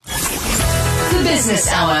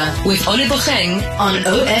Business Hour with Olibogeng on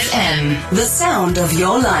OFM, the sound of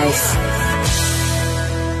your life.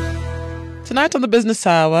 Tonight on the Business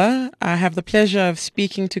Hour, I have the pleasure of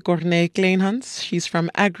speaking to Corne Kleynhans. She's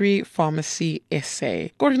from Agri Farmacy SA.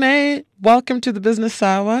 Corne, welcome to the Business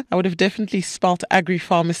Hour. I would have definitely spelt Agri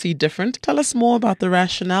Farmacy different. Tell us more about the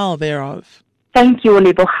rationale thereof. Thank you,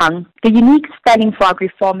 Olibogeng. The unique spelling for Agri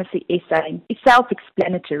Farmacy SA is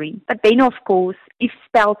self-explanatory, but then, of course, is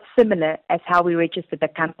spelled similar as how we registered the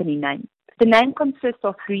company name. The name consists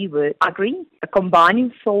of three words: agri, a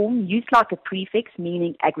combining form used like a prefix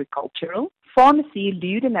meaning agricultural; pharmacy,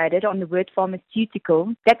 alluminated on the word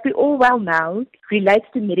pharmaceutical, that we all well know relates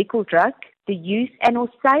to medical drug, the use and or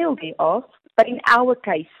sale thereof, but in our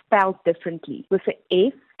case spelled differently, with an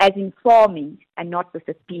F as in farming and not with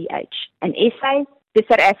a PH. And SA, the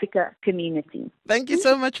South Africa community. Thank you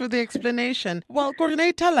so much for the explanation. Well,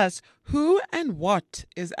 Corne, tell us, who and what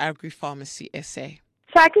is Agri Farmacy SA?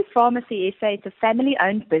 So Agri Farmacy SA is a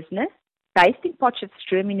family-owned business based in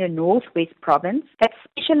Potchefstroom in the Northwest Province that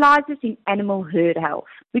specializes in animal herd health.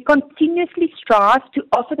 We continuously strive to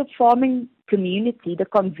offer the farming community the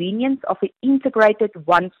convenience of an integrated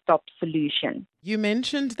one-stop solution. You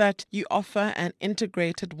mentioned that you offer an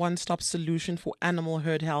integrated one-stop solution for animal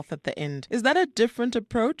herd health at the end. Is that a different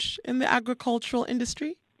approach in the agricultural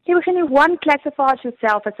industry? If one classifies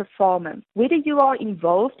yourself as a farmer, whether you are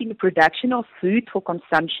involved in the production of food for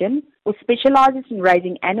consumption or specializes in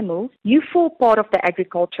raising animals, you fall part of the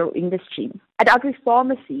agricultural industry. At Agri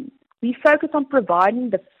Farmacy, we focus on providing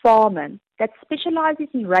the farmer that specializes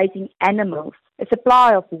in raising animals a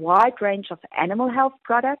supply of a wide range of animal health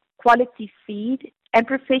products, quality feed, and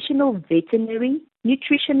professional veterinary,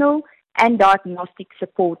 nutritional, and diagnostic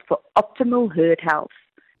support for optimal herd health.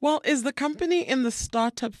 Well, is the company in the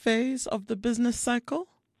startup phase of the business cycle?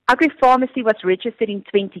 Agri Farmacy was registered in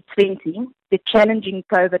 2020, the challenging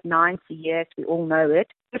COVID-19 year as we all know it,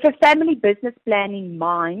 with a family business plan in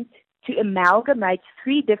mind to amalgamate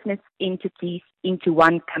three different entities into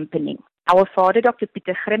one company. Our father, Dr.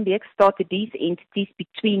 Pieter Grimbeek, started these entities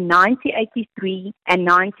between 1983 and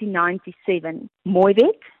 1997.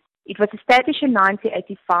 Mooiwet, it was established in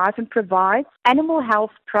 1985 and provides animal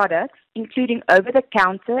health products, including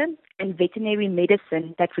over-the-counter and veterinary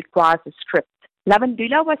medicine that requires a script.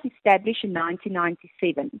 Lavandula was established in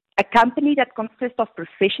 1997, a company that consists of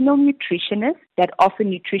professional nutritionists that offer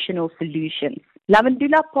nutritional solutions.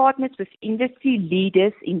 Lavandula partners with industry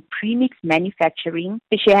leaders in premix manufacturing,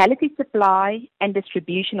 specialty supply, and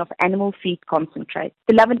distribution of animal feed concentrates.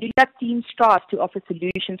 The Lavandula team strives to offer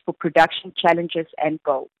solutions for production challenges and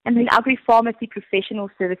goals. And then Agri Farmacy Professional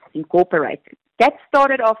Services Incorporated. That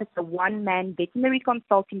started off as a one-man veterinary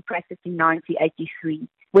consulting practice in 1983,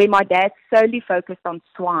 where my dad solely focused on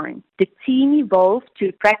swine. The team evolved to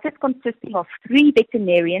a practice consisting of 3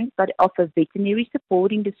 veterinarians that offer veterinary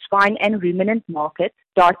support in the swine and ruminant market,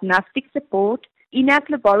 diagnostic support, in-house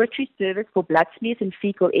laboratory service for blood smears and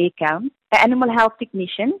fecal air counts, an animal health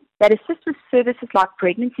technician that assists with services like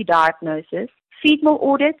pregnancy diagnosis, feed mill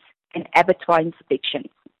audits, and abattoir inspections.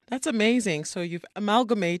 That's amazing. So you've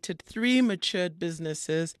amalgamated 3 matured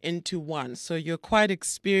businesses into one. So you're quite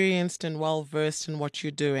experienced and well-versed in what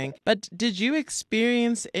you're doing. But did you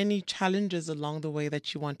experience any challenges along the way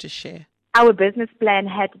that you want to share? Our business plan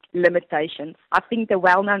had limitations. I think the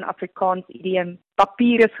well-known Afrikaans idiom,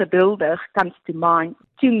 papier is geduldig, comes to mind.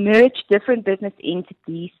 To merge different business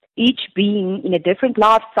entities, each being in a different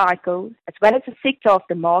life cycle, as well as a sector of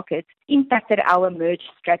the market, impacted our merge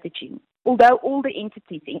strategy. Although all the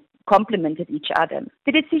entities complemented each other.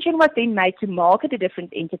 The decision was then made to market the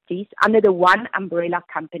different entities under the one umbrella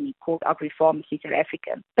company called Agri Farmacy South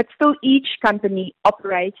Africa. But still each company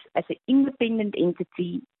operates as an independent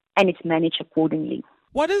entity and it's managed accordingly.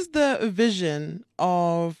 What is the vision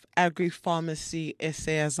of Agri Farmacy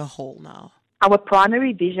SA as a whole now? Our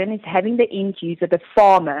primary vision is having the end user, the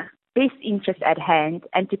farmer, best interest at hand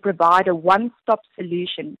and to provide a one-stop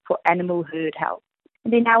solution for animal herd health.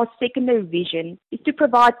 And then our secondary vision is to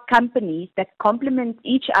provide companies that complement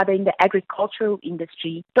each other in the agricultural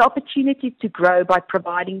industry the opportunity to grow by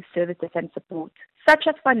providing services and support, such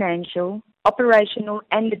as financial, operational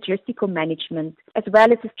and logistical management, as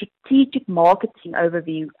well as a strategic marketing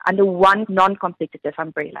overview under one non-competitive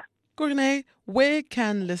umbrella. Corne, where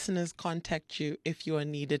can listeners contact you if you are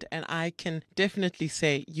needed? And I can definitely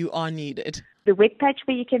say you are needed. The webpage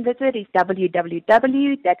where you can visit is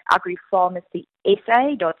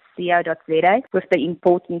www.agrifarmacysa.co.za with the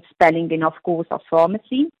important spelling then of course of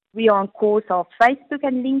pharmacy. We are on course of Facebook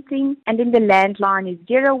and LinkedIn, and then the landline is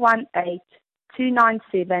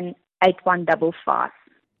 018-297-8155.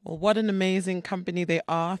 Well, what an amazing company they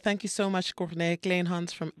are. Thank you so much, Corne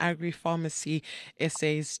Kleynhans from Agri Farmacy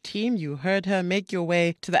SA's team. You heard her. Make your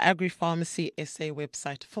way to the Agri Farmacy SA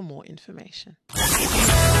website for more information.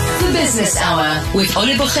 The Business Hour with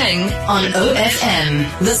Olebogeng on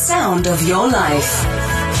OFM, the sound of your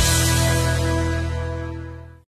life.